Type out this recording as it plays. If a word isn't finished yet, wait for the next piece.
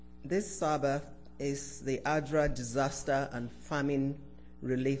This Sabbath is the ADRA Disaster and Famine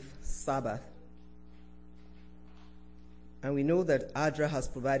Relief Sabbath. And we know that ADRA has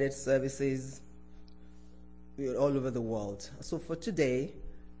provided services all over the world. So for today,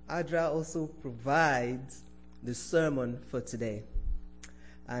 ADRA also provides the sermon for today.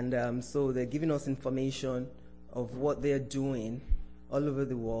 And so they're giving us information of what they're doing all over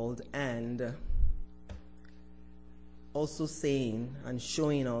the world, and also saying and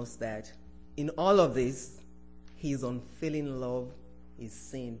showing us that in all of this, his unfailing love is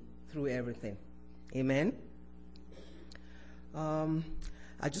seen through everything. Amen?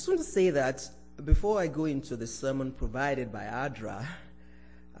 I just want to say that before I go into the sermon provided by ADRA,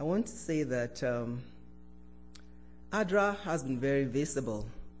 I want to say that ADRA has been very visible.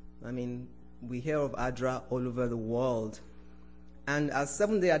 I mean, we hear of ADRA all over the world. And as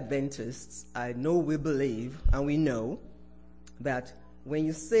Seventh-day Adventists, I know we believe and we know that when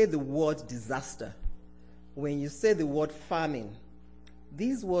you say the word disaster, when you say the word famine,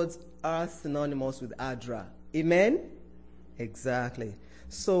 these words are synonymous with ADRA. Amen? Exactly.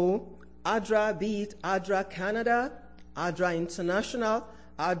 So, ADRA, be it ADRA Canada, ADRA International,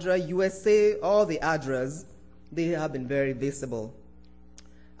 ADRA USA, all the ADRAs, they have been very visible.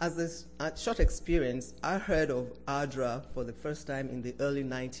 As a short experience, I heard of ADRA for the first time in the early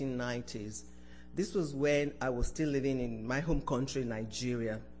 1990s. This was when I was still living in my home country,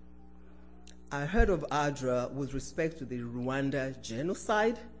 Nigeria. I heard of ADRA with respect to the Rwanda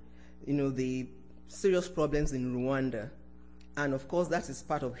genocide, the serious problems in Rwanda. And of course, that is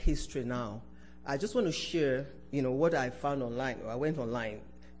part of history now. I just want to share, what I found online. I went online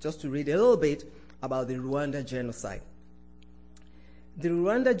just to read a little bit about the Rwanda genocide. The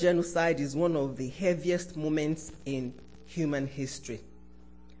Rwanda genocide is one of the heaviest moments in human history.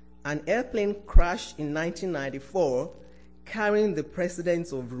 An airplane crashed in 1994 carrying the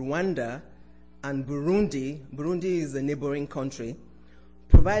presidents of Rwanda and Burundi. Burundi is a neighboring country,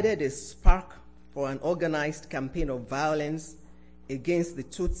 provided a spark for an organized campaign of violence against the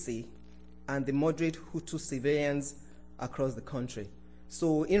Tutsi and the moderate Hutu civilians across the country.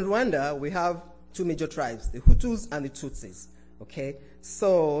 So in Rwanda, we have two major tribes, the Hutus and the Tutsis. Okay,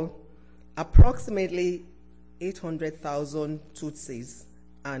 so approximately 800,000 Tutsis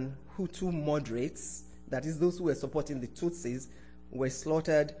and Hutu moderates, that is those who were supporting the Tutsis, were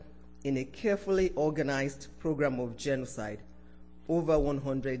slaughtered in a carefully organized program of genocide over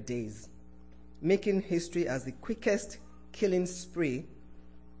 100 days, making history as the quickest killing spree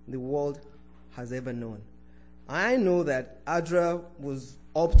the world has ever known. I know that ADRA was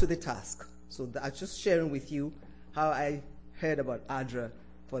up to the task, so I'm just sharing with you how I heard about ADRA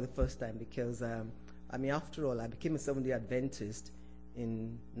for the first time, because after all, I became a Seventh-day Adventist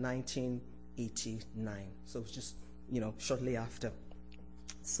in 1989. So it's just, shortly after.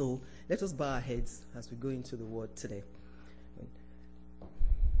 So let us bow our heads as we go into the word today.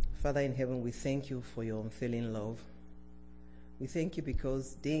 Father in heaven, we thank you for your unfailing love. We thank you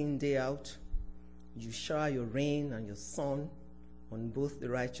because day in, day out, you shower your rain and your sun on both the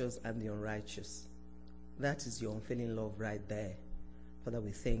righteous and the unrighteous. That is your unfailing love right there. Father,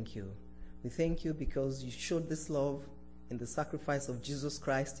 we thank you. We thank you because you showed this love in the sacrifice of Jesus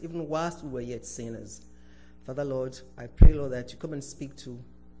Christ, even whilst we were yet sinners. Father, Lord, I pray, Lord, that you come and speak to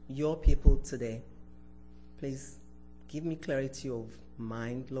your people today. Please give me clarity of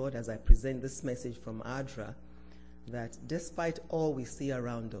mind, Lord, as I present this message from ADRA, that despite all we see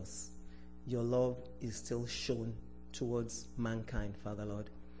around us, your love is still shown towards mankind, Father, Lord.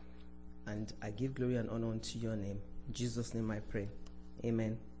 And I give glory and honor unto your name. In Jesus' name I pray.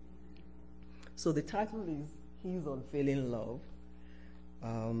 Amen. So the title is His Unfailing Love.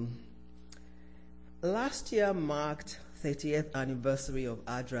 Last year marked 30th anniversary of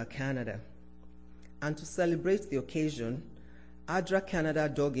ADRA Canada. And to celebrate the occasion, ADRA Canada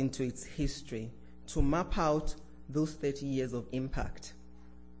dug into its history to map out those 30 years of impact.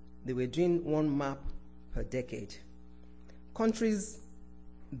 They were doing one map per decade. Countries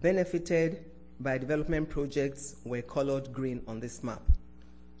benefited by development projects were colored green on this map,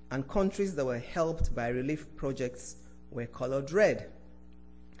 and countries that were helped by relief projects were colored red.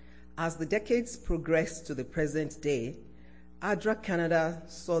 As the decades progressed to the present day, ADRA Canada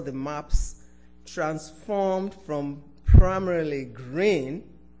saw the maps transformed from primarily green,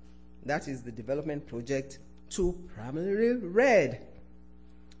 that is the development project, to primarily red.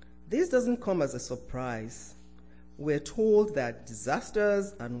 This doesn't come as a surprise. We're told that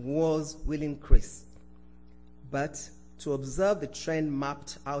disasters and wars will increase. But to observe the trend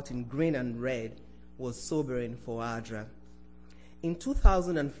mapped out in green and red was sobering for ADRA. In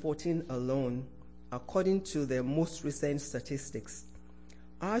 2014 alone, according to the most recent statistics,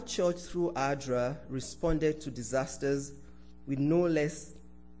 Our church, through ADRA, responded to disasters with no less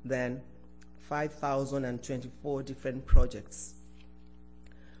than 5,024 different projects.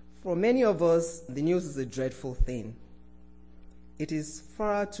 For many of us, the news is a dreadful thing. It is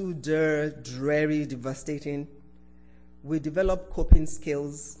far too dreary, devastating. We develop coping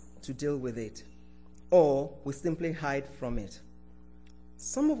skills to deal with it, or we simply hide from it.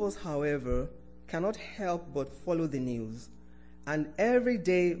 Some of us, however, cannot help but follow the news, and every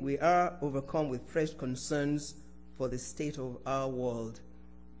day we are overcome with fresh concerns for the state of our world.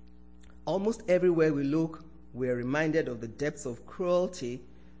 Almost everywhere we look, we are reminded of the depths of cruelty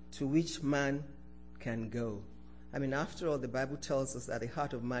to which man can go. I mean, after all, the Bible tells us that the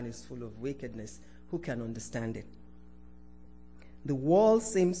heart of man is full of wickedness. Who can understand it? The world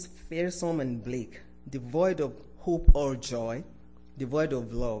seems fearsome and bleak, devoid of hope or joy, devoid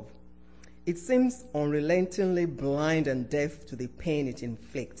of love. It seems unrelentingly blind and deaf to the pain it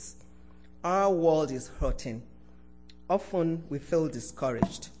inflicts. Our world is hurting. Often we feel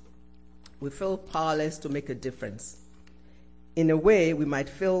discouraged. We feel powerless to make a difference. In a way, we might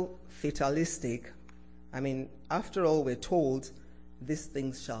feel fatalistic. I mean, after all, we're told these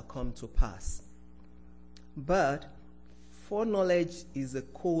things shall come to pass. But foreknowledge is a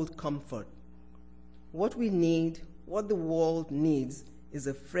cold comfort. What we need, what the world needs, is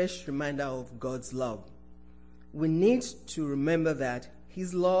a fresh reminder of God's love. We need to remember that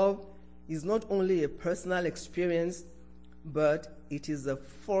His love is not only a personal experience, but it is a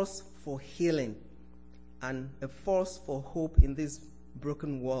force for healing and a force for hope in this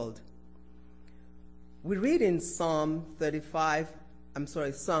broken world. We read in Psalm 33,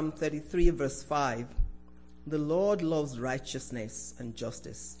 verse 5, "The Lord loves righteousness and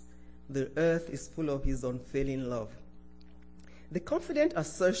justice. The earth is full of His unfailing love." The confident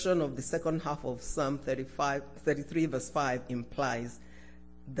assertion of the second half of Psalm 33, verse 5 implies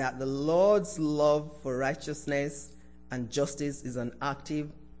that the Lord's love for righteousness and justice is an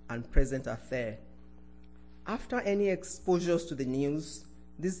active and present affair. After any exposures to the news,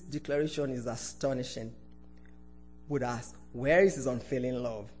 this declaration is astonishing. Would ask, where is His unfailing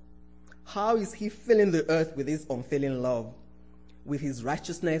love? How is He filling the earth with His unfailing love, with His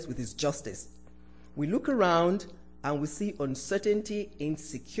righteousness, with His justice? We look around and we see uncertainty,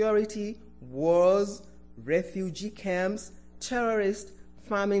 insecurity, wars, refugee camps, terrorists,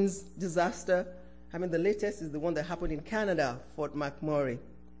 famines, disaster. I mean, the latest is the one that happened in Canada, Fort McMurray,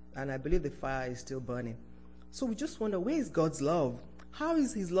 and I believe the fire is still burning. So we just wonder, where is God's love? How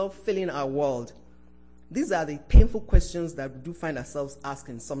is His love filling our world? These are the painful questions that we do find ourselves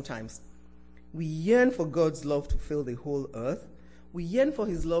asking sometimes. We yearn for God's love to fill the whole earth. We yearn for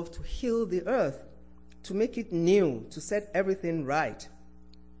His love to heal the earth, to make it new, to set everything right.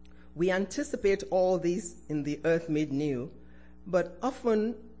 We anticipate all this in the earth made new, but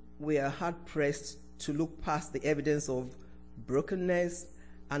often we are hard-pressed to look past the evidence of brokenness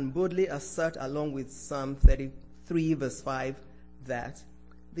and boldly assert, along with Psalm 33, verse 5, that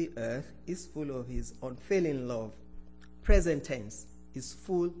the earth is full of His unfailing love. Present tense, is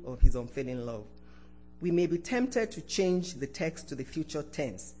full of His unfailing love. We may be tempted to change the text to the future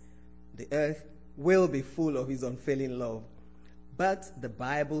tense. The earth will be full of His unfailing love. But the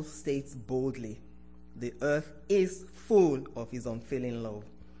Bible states boldly, the earth is full of His unfailing love.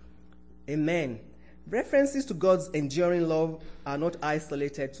 Amen. References to God's enduring love are not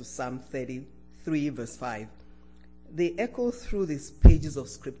isolated to Psalm 33, verse 5. They echo through these pages of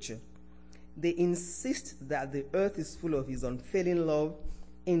Scripture. They insist that the earth is full of His unfailing love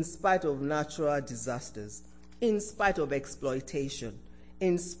in spite of natural disasters, in spite of exploitation,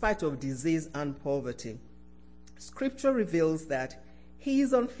 in spite of disease and poverty. Scripture reveals that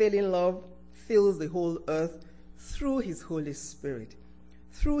His unfailing love fills the whole earth through His Holy Spirit,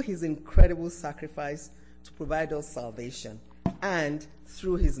 through His incredible sacrifice to provide us salvation, and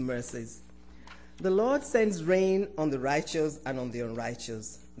through His mercies. The Lord sends rain on the righteous and on the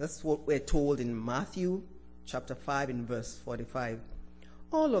unrighteous. That's what we're told in Matthew chapter 5 in verse 45.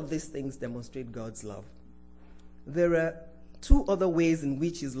 All of these things demonstrate God's love. There are two other ways in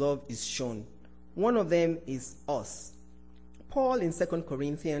which His love is shown. One of them is us. Paul in 2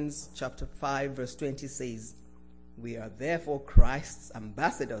 Corinthians chapter 5 verse 20 says, "We are therefore Christ's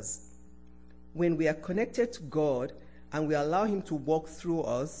ambassadors." When we are connected to God and we allow Him to walk through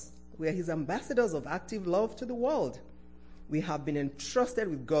us, we are His ambassadors of active love to the world. We have been entrusted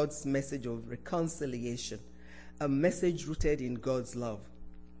with God's message of reconciliation, a message rooted in God's love.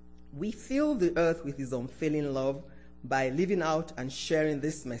 We fill the earth with His unfailing love by living out and sharing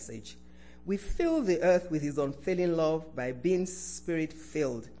this message. We fill the earth with His unfailing love by being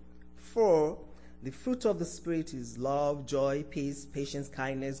Spirit-filled. For The fruit of the Spirit is love, joy, peace, patience,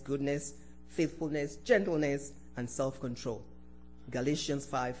 kindness, goodness, faithfulness, gentleness, and self-control. Galatians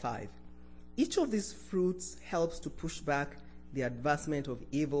 5:5. Each of these fruits helps to push back the advancement of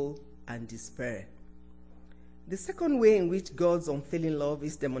evil and despair. The second way in which God's unfailing love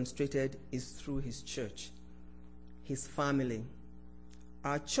is demonstrated is through his church, his family.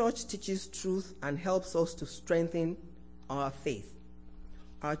 Our church teaches truth and helps us to strengthen our faith.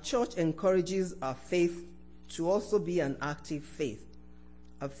 Our church encourages our faith to also be an active faith,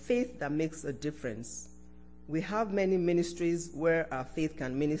 a faith that makes a difference. We have many ministries where our faith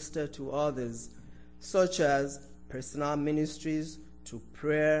can minister to others, such as personal ministries, to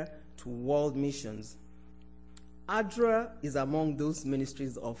prayer, to world missions. ADRA is among those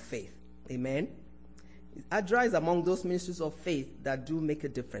ministries of faith. Amen? ADRA is among those ministries of faith that do make a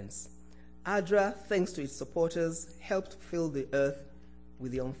difference. ADRA, thanks to its supporters, helped fill the earth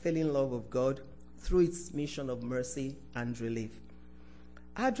with the unfailing love of God through its mission of mercy and relief.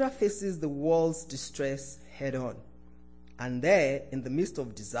 ADRA faces the world's distress head-on. And there, in the midst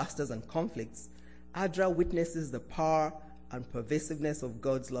of disasters and conflicts, ADRA witnesses the power and pervasiveness of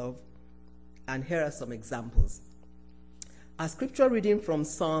God's love. And here are some examples. A scripture reading from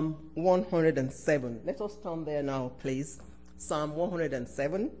Psalm 107. Let us turn there now, please. Psalm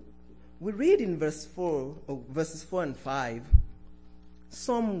 107. We read in verses 4 and 5.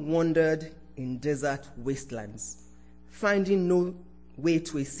 Some wandered in desert wastelands, finding no way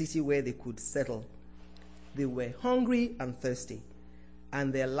to a city where they could settle. They were hungry and thirsty,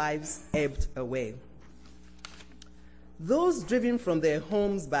 and their lives ebbed away. Those driven from their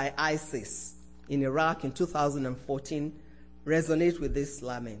homes by ISIS in Iraq in 2014 resonate with this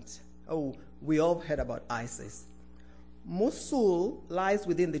lament. Oh, we all heard about ISIS. Mosul lies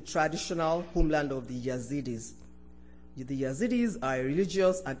within the traditional homeland of the Yazidis. The Yazidis are a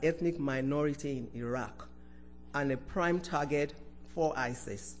religious and ethnic minority in Iraq and a prime target for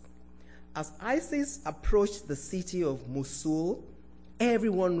ISIS. As ISIS approached the city of Mosul,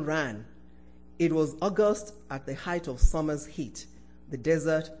 everyone ran. It was August at the height of summer's heat. The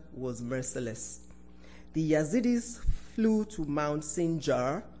desert was merciless. The Yazidis flew to Mount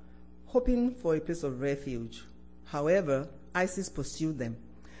Sinjar, hoping for a place of refuge. However, ISIS pursued them.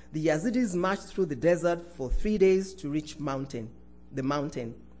 The Yazidis marched through the desert for 3 days to reach the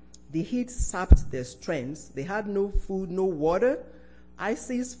mountain. The heat sapped their strength. They had no food, no water.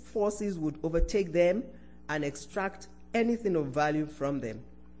 ISIS forces would overtake them and extract anything of value from them.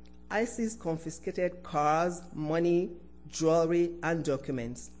 ISIS confiscated cars, money, jewelry, and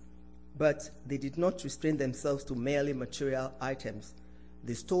documents. But they did not restrain themselves to merely material items.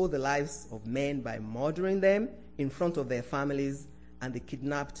 They stole the lives of men by murdering them in front of their families, and they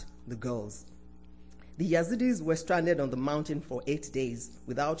kidnapped the girls. The Yazidis were stranded on the mountain for 8 days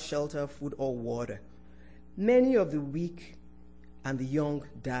without shelter, food, or water. Many of the weak and the young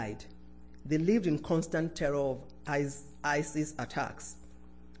died. They lived in constant terror of ISIS attacks.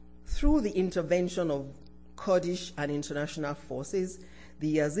 Through the intervention of Kurdish and international forces,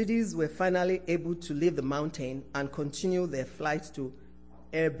 the Yazidis were finally able to leave the mountain and continue their flight to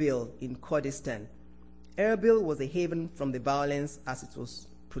Erbil in Kurdistan. Erbil was a haven from the violence as it was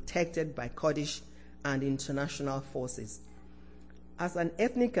protected by Kurdish and international forces. As an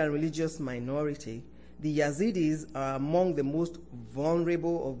ethnic and religious minority, the Yazidis are among the most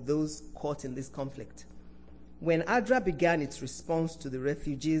vulnerable of those caught in this conflict. When ADRA began its response to the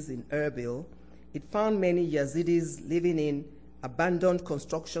refugees in Erbil, it found many Yazidis living in abandoned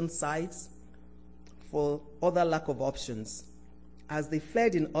construction sites for other lack of options. As they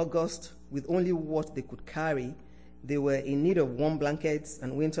fled in August with only what they could carry, they were in need of warm blankets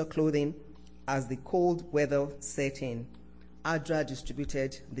and winter clothing as the cold weather set in. ADRA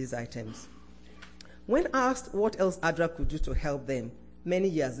distributed these items. When asked what else ADRA could do to help them, many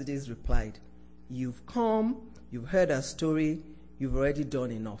Yazidis replied, "You've come, you've heard our story, you've already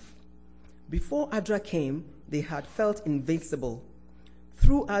done enough." Before ADRA came, they had felt invincible.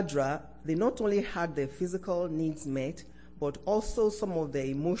 Through ADRA, they not only had their physical needs met, but also some of their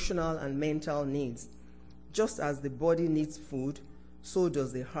emotional and mental needs. Just as the body needs food, so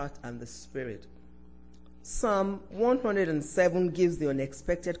does the heart and the spirit. Psalm 107 gives the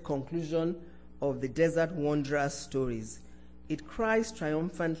unexpected conclusion of the desert wanderers' stories. It cries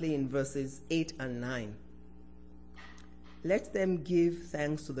triumphantly in verses 8 and 9. Let them give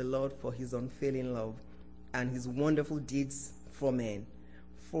thanks to the Lord for his unfailing love and his wonderful deeds for men.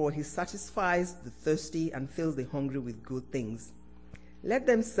 For he satisfies the thirsty and fills the hungry with good things. Let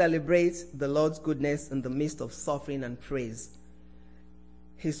them celebrate the Lord's goodness in the midst of suffering and praise,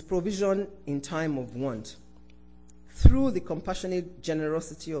 his provision in time of want. Through the compassionate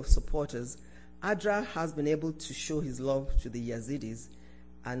generosity of supporters, ADRA has been able to show his love to the Yazidis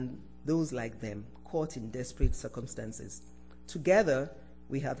and those like them caught in desperate circumstances. Together,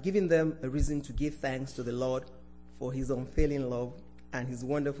 we have given them a reason to give thanks to the Lord for his unfailing love and his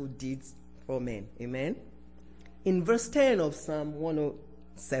wonderful deeds for men. Amen? In verse 10 of Psalm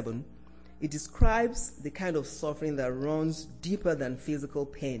 107, it describes the kind of suffering that runs deeper than physical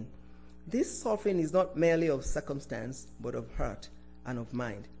pain. This suffering is not merely of circumstance, but of heart and of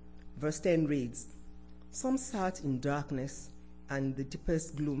mind. Verse 10 reads, "Some sat in darkness and the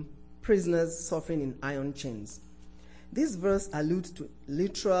deepest gloom, prisoners suffering in iron chains." This verse alludes to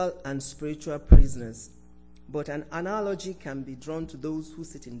literal and spiritual prisoners, but an analogy can be drawn to those who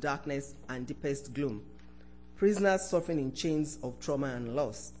sit in darkness and deepest gloom, prisoners suffering in chains of trauma and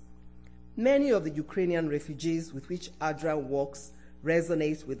loss. Many of the Ukrainian refugees with which ADRA works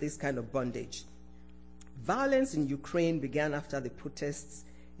resonate with this kind of bondage. Violence in Ukraine began after the protests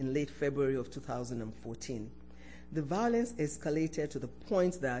in late February of 2014. The violence escalated to the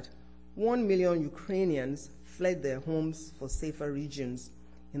point that 1 million Ukrainians fled their homes for safer regions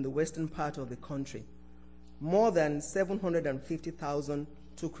in the western part of the country. More than 750,000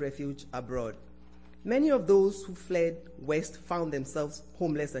 took refuge abroad. Many of those who fled west found themselves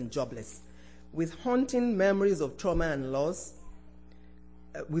homeless and jobless, with haunting memories of trauma and loss.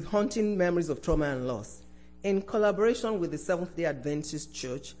 In collaboration with the Seventh-day Adventist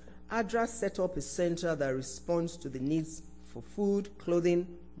Church, ADRA set up a center that responds to the needs for food, clothing,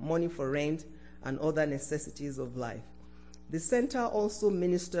 money for rent, and other necessities of life. The center also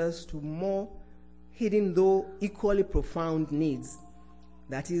ministers to more hidden though equally profound needs,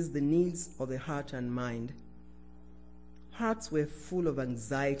 that is, the needs of the heart and mind. Hearts were full of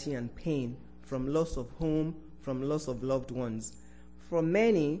anxiety and pain from loss of home, from loss of loved ones. For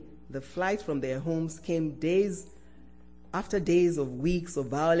many, the flight from their homes came days after days of weeks of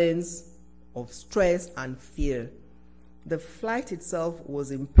violence, of stress and fear. The flight itself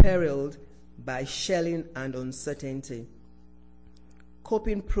was imperiled by shelling and uncertainty.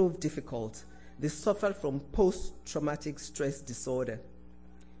 Coping proved difficult. They suffered from post-traumatic stress disorder.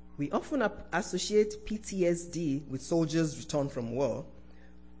 We often associate PTSD with soldiers returned from war.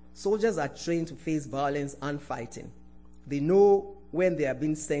 Soldiers are trained to face violence and fighting. They know when they are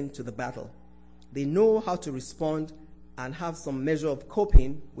being sent to the battle. They know how to respond and have some measure of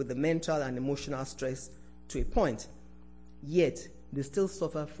coping with the mental and emotional stress to a point. Yet, they still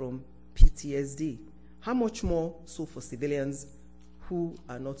suffer from PTSD. How much more so for civilians who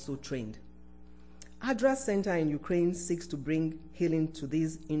are not so trained? ADRA Center in Ukraine seeks to bring healing to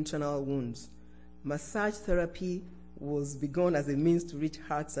these internal wounds. Massage therapy was begun as a means to reach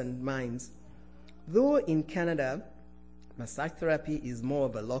hearts and minds. Though in Canada, massage therapy is more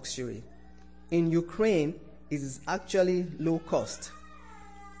of a luxury, in Ukraine, it is actually low cost.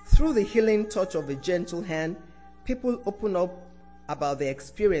 Through the healing touch of a gentle hand, people open up about their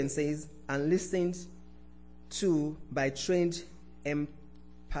experiences and listened to by trained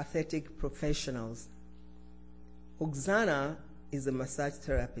empathetic professionals. Oksana is a massage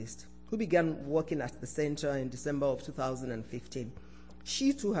therapist who began working at the center in December of 2015.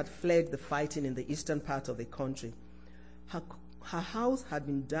 She too had fled the fighting in the eastern part of the country. Her house had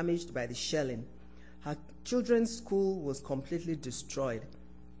been damaged by the shelling. Her children's school was completely destroyed.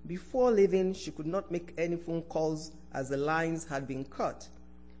 Before leaving, she could not make any phone calls as the lines had been cut.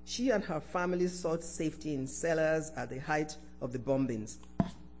 She and her family sought safety in cellars at the height of the bombings.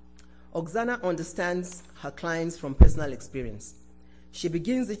 Oksana understands her clients from personal experience. She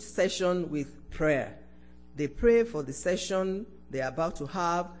begins each session with prayer. They pray for the session they are about to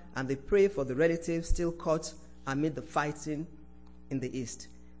have, and they pray for the relatives still caught amid the fighting in the east.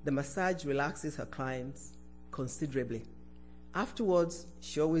 The massage relaxes her clients considerably. Afterwards,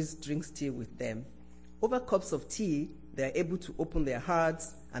 she always drinks tea with them. Over cups of tea, they are able to open their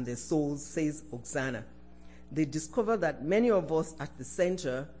hearts and their souls, says Oksana. They discover that many of us at the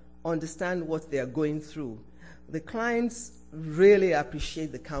center understand what they are going through. The clients really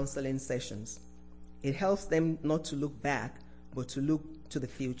appreciate the counseling sessions. It helps them not to look back, but to look to the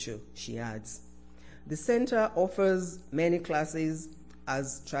future, she adds. The center offers many classes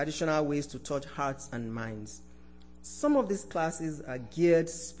as traditional ways to touch hearts and minds. Some of these classes are geared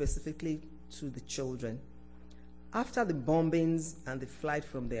specifically to the children. After the bombings and the flight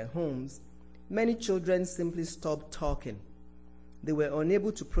from their homes, many children simply stopped talking. They were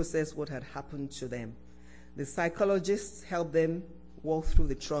unable to process what had happened to them. The psychologists helped them walk through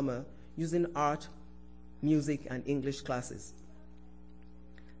the trauma using art, music, and English classes.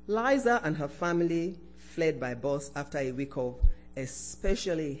 Liza and her family fled by bus after a week of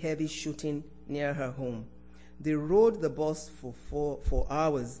especially heavy shooting near her home. They rode the bus for 4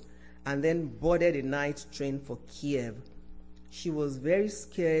 hours and then boarded a night train for Kiev. She was very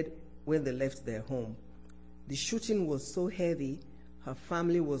scared when they left their home. The shooting was so heavy, her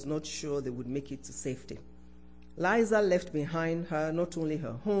family was not sure they would make it to safety. Liza left behind her not only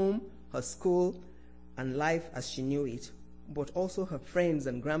her home, her school, and life as she knew it, but also her friends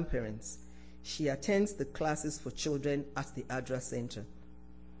and grandparents. She attends the classes for children at the ADRA Center.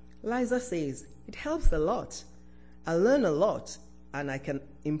 Liza says, "It helps a lot. I learn a lot, and I can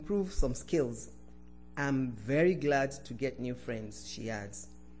improve some skills. I'm very glad to get new friends," she adds.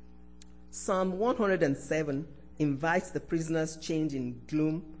 Psalm 107 invites the prisoners chained in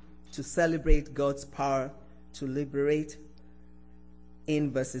gloom to celebrate God's power to liberate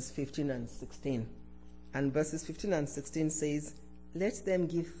in verses 15 and 16. And verses 15 and 16 says, "Let them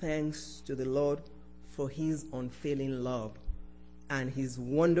give thanks to the Lord for his unfailing love and his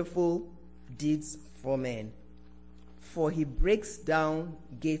wonderful deeds for men. For he breaks down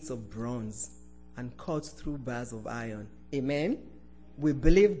gates of bronze and cuts through bars of iron." Amen? We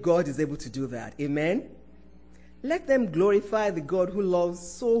believe God is able to do that. Amen? Let them glorify the God who loves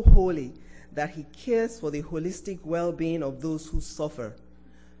so wholly that he cares for the holistic well-being of those who suffer.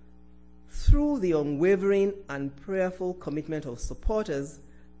 Through the unwavering and prayerful commitment of supporters,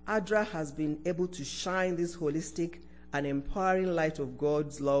 ADRA has been able to shine this holistic and empowering light of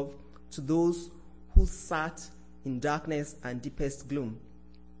God's love to those who sat in darkness and deepest gloom.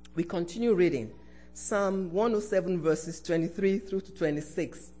 We continue reading Psalm 107 verses 23 through to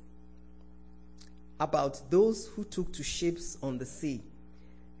 26 about those who took to ships on the sea.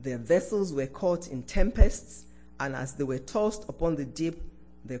 Their vessels were caught in tempests, and as they were tossed upon the deep,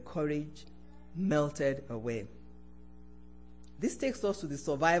 their courage melted away. This takes us to the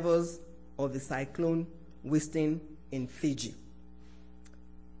survivors of the cyclone Winston in Fiji.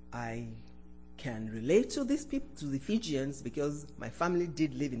 I can relate to these people, to the Fijians, because my family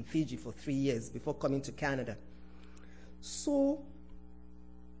did live in Fiji for 3 years before coming to Canada. So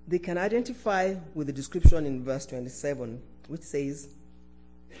they can identify with the description in verse 27, which says,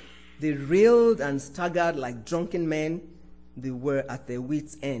 "They reeled and staggered like drunken men. They were at their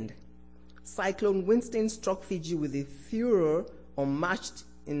wits' end." Cyclone Winston struck Fiji with a furor unmatched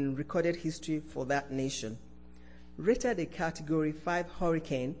in recorded history for that nation. Rated a Category 5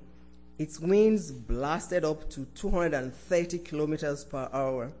 hurricane, its winds blasted up to 230 kilometers per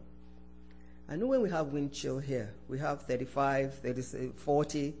hour. I know when we have wind chill here, we have 35, 30,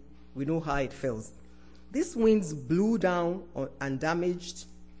 40, we know how it feels. These winds blew down and damaged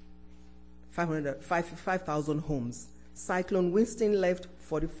 5,000 homes. Cyclone Winston left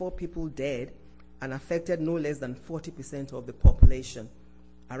 44 people dead and affected no less than 40% of the population,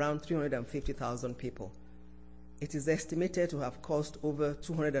 around 350,000 people. It is estimated to have cost over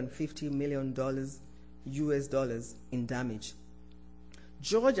 $250 million US dollars in damage.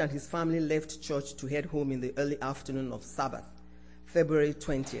 George and his family left church to head home in the early afternoon of Sabbath, February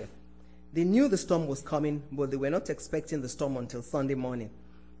 20th. They knew the storm was coming, but they were not expecting the storm until Sunday morning.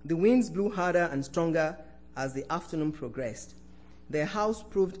 The winds blew harder and stronger as the afternoon progressed. Their house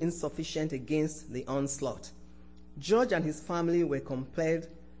proved insufficient against the onslaught. George and his family were compelled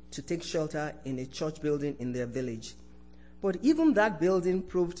to take shelter in a church building in their village. But even that building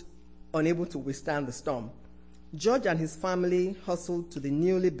proved unable to withstand the storm. George and his family hustled to the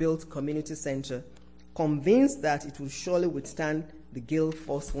newly built community center, convinced that it would surely withstand the gale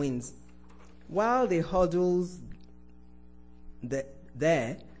force winds. While they huddled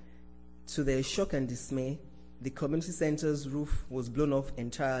there, to their shock and dismay, the community center's roof was blown off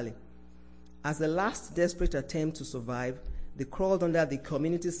entirely. As a last desperate attempt to survive, they crawled under the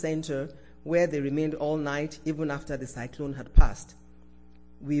community center, where they remained all night, even after the cyclone had passed.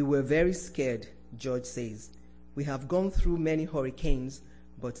 "We were very scared," George says. "We have gone through many hurricanes,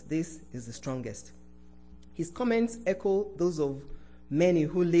 but this is the strongest." His comments echo those of many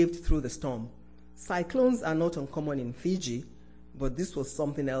who lived through the storm. Cyclones are not uncommon in Fiji, but this was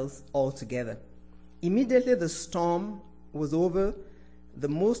something else altogether. Immediately the storm was over, the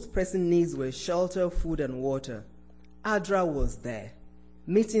most pressing needs were shelter, food, and water. ADRA was there,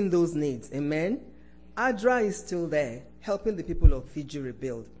 meeting those needs. Amen? ADRA is still there, helping the people of Fiji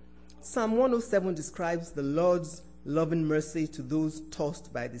rebuild. Psalm 107 describes the Lord's loving mercy to those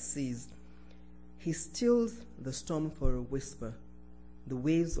tossed by the seas. He stilled the storm for a whisper. The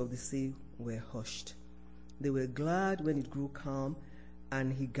waves of the sea were hushed. They were glad when it grew calm,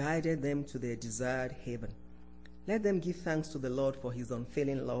 and he guided them to their desired haven. Let them give thanks to the Lord for his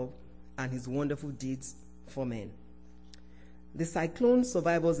unfailing love and his wonderful deeds for men. The cyclone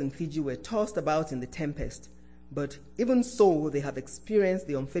survivors in Fiji were tossed about in the tempest, but even so, they have experienced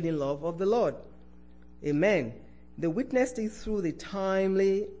the unfailing love of the Lord. Amen. They witnessed it through the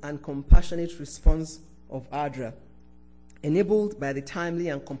timely and compassionate response of ADRA, enabled by the timely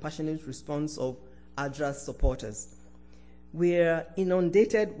and compassionate response of ADRA's supporters. We're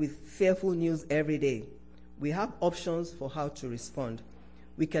inundated with fearful news every day. We have options for how to respond.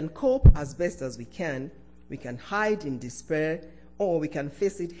 We can cope as best as we can hide in despair, or we can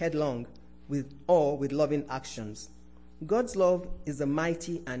face it headlong with loving actions. God's love is a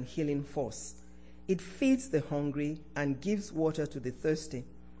mighty and healing force. It feeds the hungry and gives water to the thirsty.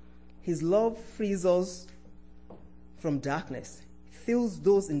 His love frees us from darkness, fills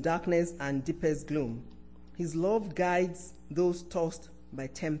those in darkness and deepest gloom. His love guides those tossed by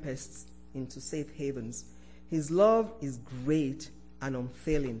tempests into safe havens. His love is great and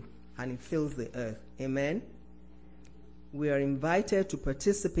unfailing, and it fills the earth. Amen? We are invited to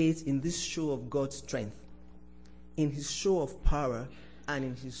participate in this show of God's strength, in his show of power, and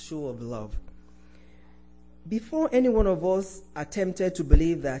in his show of love. Before any one of us attempted to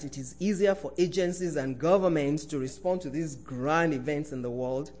believe that it is easier for agencies and governments to respond to these grand events in the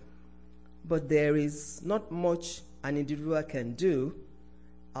world, but there is not much an individual can do,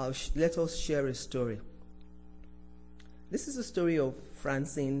 let us share a story. This is the story of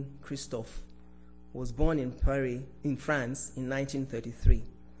Francine Christophe, who was born in Paris, in France, in 1933,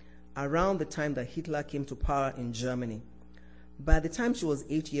 around the time that Hitler came to power in Germany. By the time she was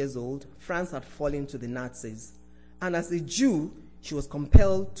 8 years old, France had fallen to the Nazis. And as a Jew, she was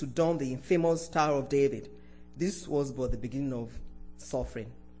compelled to don the infamous Star of David. This was but the beginning of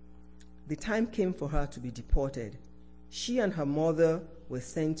suffering. The time came for her to be deported. She and her mother were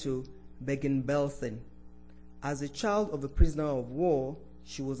sent to Bergen-Belsen. As a child of a prisoner of war,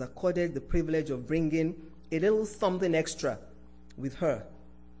 she was accorded the privilege of bringing a little something extra with her.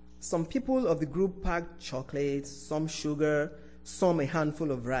 Some people of the group packed chocolates, some sugar, some a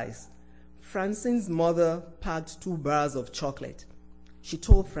handful of rice. Francine's mother packed 2 bars of chocolate. She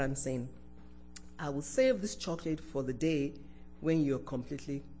told Francine, "I will save this chocolate for the day when you're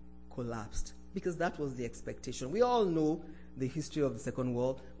completely collapsed," because that was the expectation. We all know the history of the Second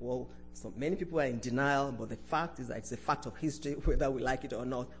World War. So many people are in denial, but the fact is that it's a fact of history, whether we like it or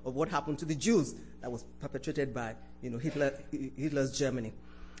not, of what happened to the Jews that was perpetrated by Hitler's Germany.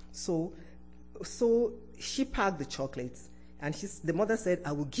 So she packed the chocolates, and the mother said,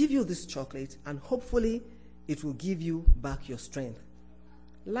 "I will give you this chocolate, and hopefully it will give you back your strength."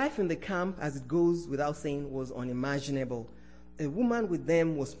 Life in the camp, as it goes without saying, was unimaginable. A woman with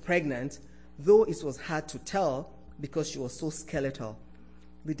them was pregnant, though it was hard to tell because she was so skeletal.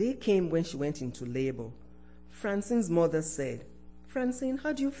 The day came when she went into labor. Francine's mother said, "Francine,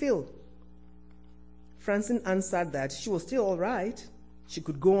 how do you feel?" Francine answered that she was still all right. She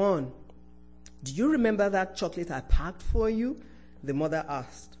could go on. "Do you remember that chocolate I packed for you?" the mother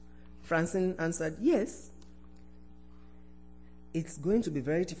asked. Francine answered, "Yes." "It's going to be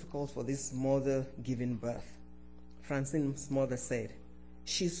very difficult for this mother giving birth," Francine's mother said.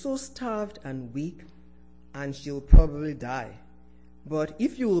 "She's so starved and weak, and she'll probably die. But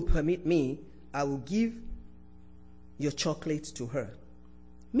if you will permit me, I will give your chocolate to her.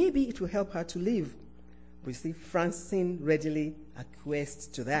 Maybe it will help her to live." We see Francine readily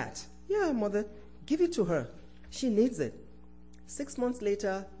acquiesced to that. "Yeah, mother, give it to her. She needs it." 6 months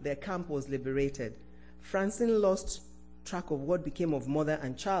later, their camp was liberated. Francine lost track of what became of mother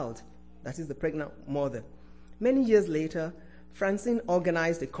and child, that is the pregnant mother. Many years later, Francine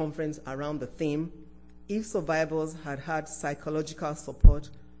organized a conference around the theme, "If survivors had had psychological support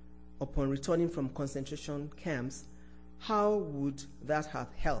upon returning from concentration camps, how would that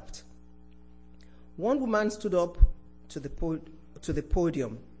have helped?" One woman stood up to the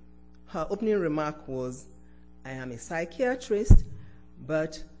podium. Her opening remark was, "I am a psychiatrist,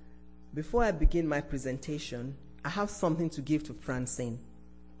 but before I begin my presentation, I have something to give to Francine."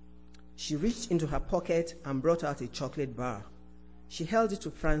 She reached into her pocket and brought out a chocolate bar. She held it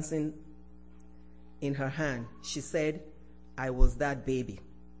to Francine in her hand. She said, "I was that baby."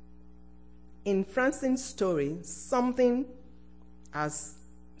 In Francine's story, something as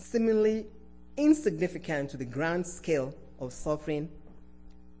seemingly insignificant to the grand scale of suffering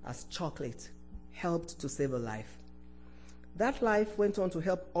as chocolate helped to save a life. That life went on to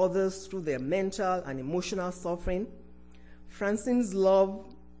help others through their mental and emotional suffering. Francine's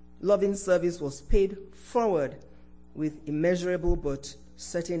loving service was paid forward with immeasurable but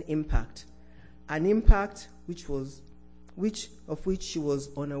certain impact, an impact of which she was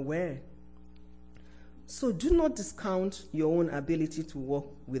unaware. So do not discount your own ability to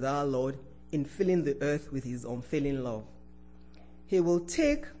walk with our Lord in filling the earth with his unfailing love. He will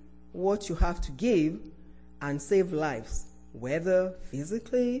take what you have to give and save lives, whether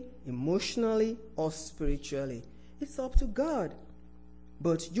physically, emotionally, or spiritually. It's up to God.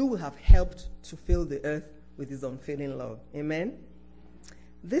 But you will have helped to fill the earth with his unfailing love. Amen?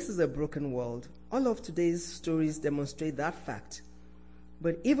 This is a broken world. All of today's stories demonstrate that fact.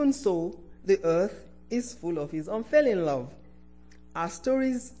 But even so, the earth is full of his unfailing love. Our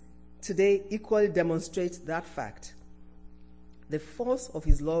stories today equally demonstrate that fact. The force of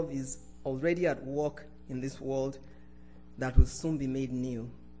his love is already at work in this world that will soon be made new.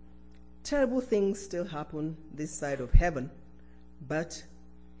 Terrible things still happen this side of heaven, but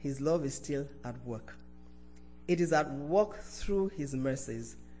his love is still at work. It is at work through his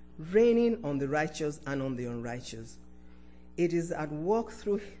mercies, raining on the righteous and on the unrighteous. It is at work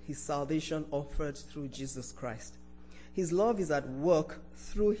through his salvation offered through Jesus Christ. His love is at work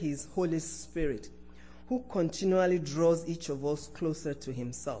through his Holy Spirit, who continually draws each of us closer to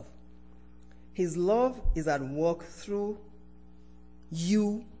himself. His love is at work through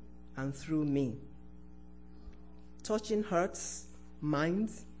you and through me, touching hearts,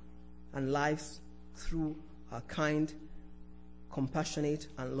 minds, and lives through our kind, compassionate,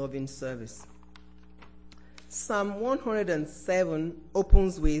 and loving service. Psalm 107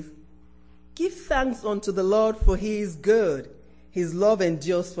 opens with, "Give thanks unto the Lord, for he is good. His love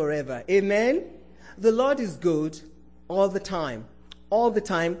endures forever." Amen? The Lord is good all the time. All the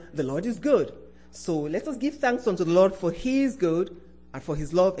time, the Lord is good. So let us give thanks unto the Lord, for he is good, and for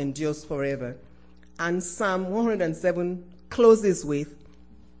his love endures forever. And Psalm 107 closes with,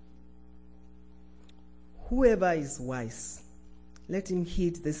 "Whoever is wise, let him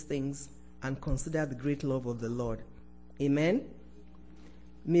heed these things and consider the great love of the Lord." Amen?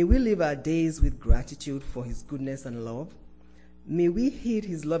 May we live our days with gratitude for his goodness and love. May we heed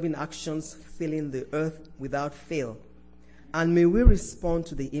his loving actions filling the earth without fail. And may we respond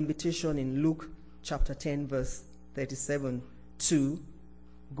to the invitation in Luke chapter 10, verse 37 to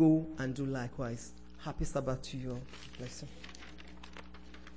go and do likewise. Happy Sabbath to you all. Bless you.